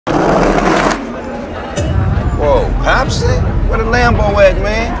Whoa, Hopsin? Where the Lambo at,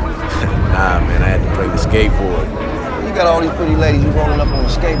 man? Nah, man, I had to break the skateboard. You got all these pretty ladies, you rolling up on a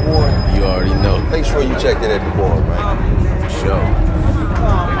skateboard? You already know. Make sure you check that at the bar, man. For sure.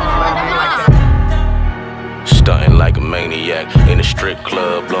 Stunting like a maniac in a strip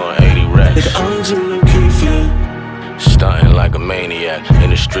club, blowing 80 racks. Nigga, I'm too low-key for that. Stunting like a maniac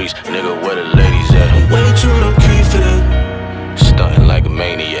in the streets, nigga, where the ladies at? I'm way too low-key for that. Stunting like a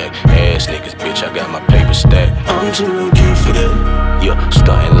maniac, ass niggas, bitch, I got my paper stacked. I'm too low-key for that. Yeah,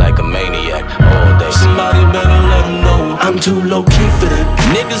 stunting like a maniac all day. Somebody better let them know I'm too low-key for that.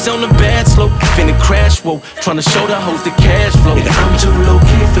 Niggas on the bad slope, finna crash, whoa, tryna show the hoes the cash flow. Nigga, I'm too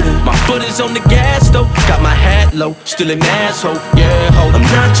low-key for that. My foot is on the gas though, got my hat low, still an asshole, yeah, ho. I'm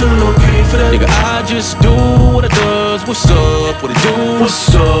not too low-key for that. Nigga, I just do what it does. What's up, what it do? What's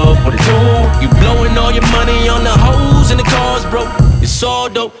up, what it do? You blowing all your money on the hoes and the cars, bro. It's all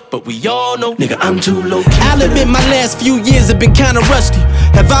dope, but we all know. Nigga, I'm too low-key. I'll admit my last few years have been kinda rusty.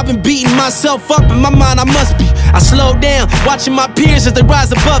 Have I been beating myself up? In my mind I must be. I slow down, watching my peers as they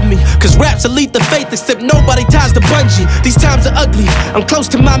rise above me. Cause rap's a leap of faith, except nobody ties the bungee. These times are ugly, I'm close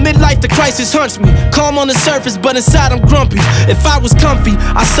to my midlife, the crisis haunts me. Calm on the surface, but inside I'm grumpy. If I was comfy,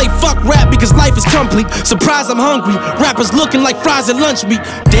 I say fuck rap because life is complete. Surprise, I'm hungry, rappers looking like fries at lunch meat.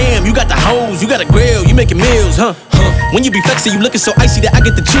 Damn, you got the hoes, you got a grill, you making meals, huh? When you be flexing, you looking so icy that I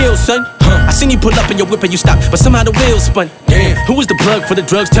get the chills, son. I seen you pull up in your whip and you stop, but somehow the wheels spun. Damn, who was the plug for the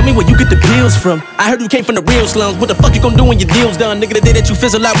drugs? Tell me where you get the pills from. I heard you came from the real slums. What the fuck you gon' do when your deal's done? Nigga, the day that you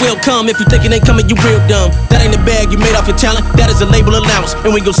fizzle out will come. If you think it ain't coming, you real dumb. That ain't a bag you made off your talent, that is a label allowance.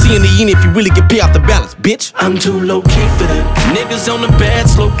 And we gon' see in the end if you really get pay off the balance, bitch. I'm too low-key for that. Niggas on the bad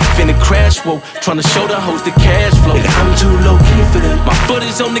slope, finna crash, whoa, tryna show the hoes the cash flow. Nigga, I'm too low-key for that. My foot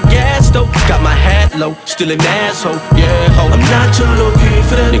is on the gas though, got my hat low, still an asshole, yeah, ho. I'm not too low-key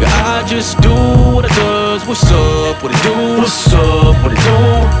for that. Nigga, I just do what it does. What's up, what it do? What's up, what it do?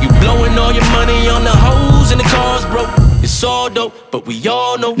 You blowing all your money on the hoes and the cars, bro. It's all dope, but we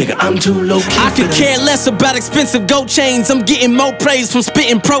all know. Nigga, I'm too low-key I for could that. care less about expensive gold chains. I'm getting more praise from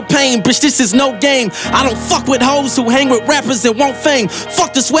spitting propane. Bitch, this is no game. I don't fuck with hoes who hang with rappers and want fame.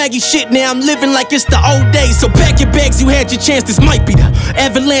 Fuck the swaggy shit, now I'm living like it's the old days. So pack your bags, you had your chance, this might be the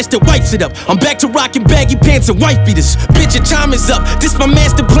avalanche that wipes it up. I'm back to rocking baggy pants and wife beaters. Bitch, your time is up. This my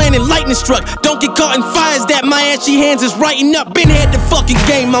master plan and lightning struck. Don't get caught in fires that my ashy hands is writing up. Been had the fucking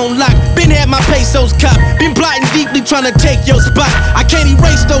game on lock. Been had my pesos cop. Been plotting deeply trying to take your spot. I can't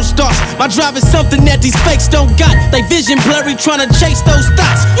erase those thoughts. My drive is something that these fakes don't got. They vision blurry trying to chase those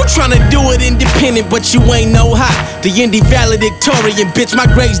thoughts. You trying to do it independent, but you ain't no hot. The indie valedictorian, bitch, my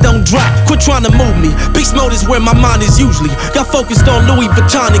grades don't drop. Quit trying to move me. Beast mode is where my mind is usually. Got focused on Louis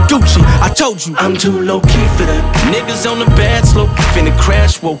Vuitton and Gucci. I told you, I'm too low-key for that. Niggas on the bad slope, finna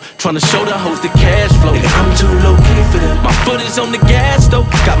crash, whoa, tryna show the hoes the cash flow. Nigga, I'm too low-key for that. My foot is on the gas though,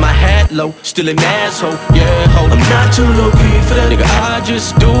 got my hat low, still an asshole, yeah, ho. I'm not too low-key for that. Nigga, I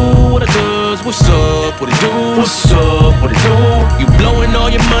just do what it does. What's up, what it do? What's up, what it do? You blowing all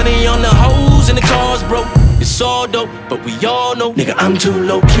your money on the hoes and the cars, bro. It's all dope, but we all know. Nigga, I'm too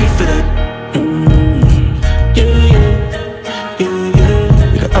low-key for that.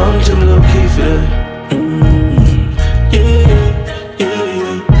 Nigga, I'm too low-key for that.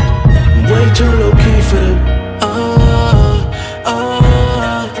 I'm way too low-key for that.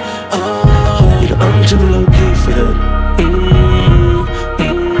 Nigga, I'm too low-key.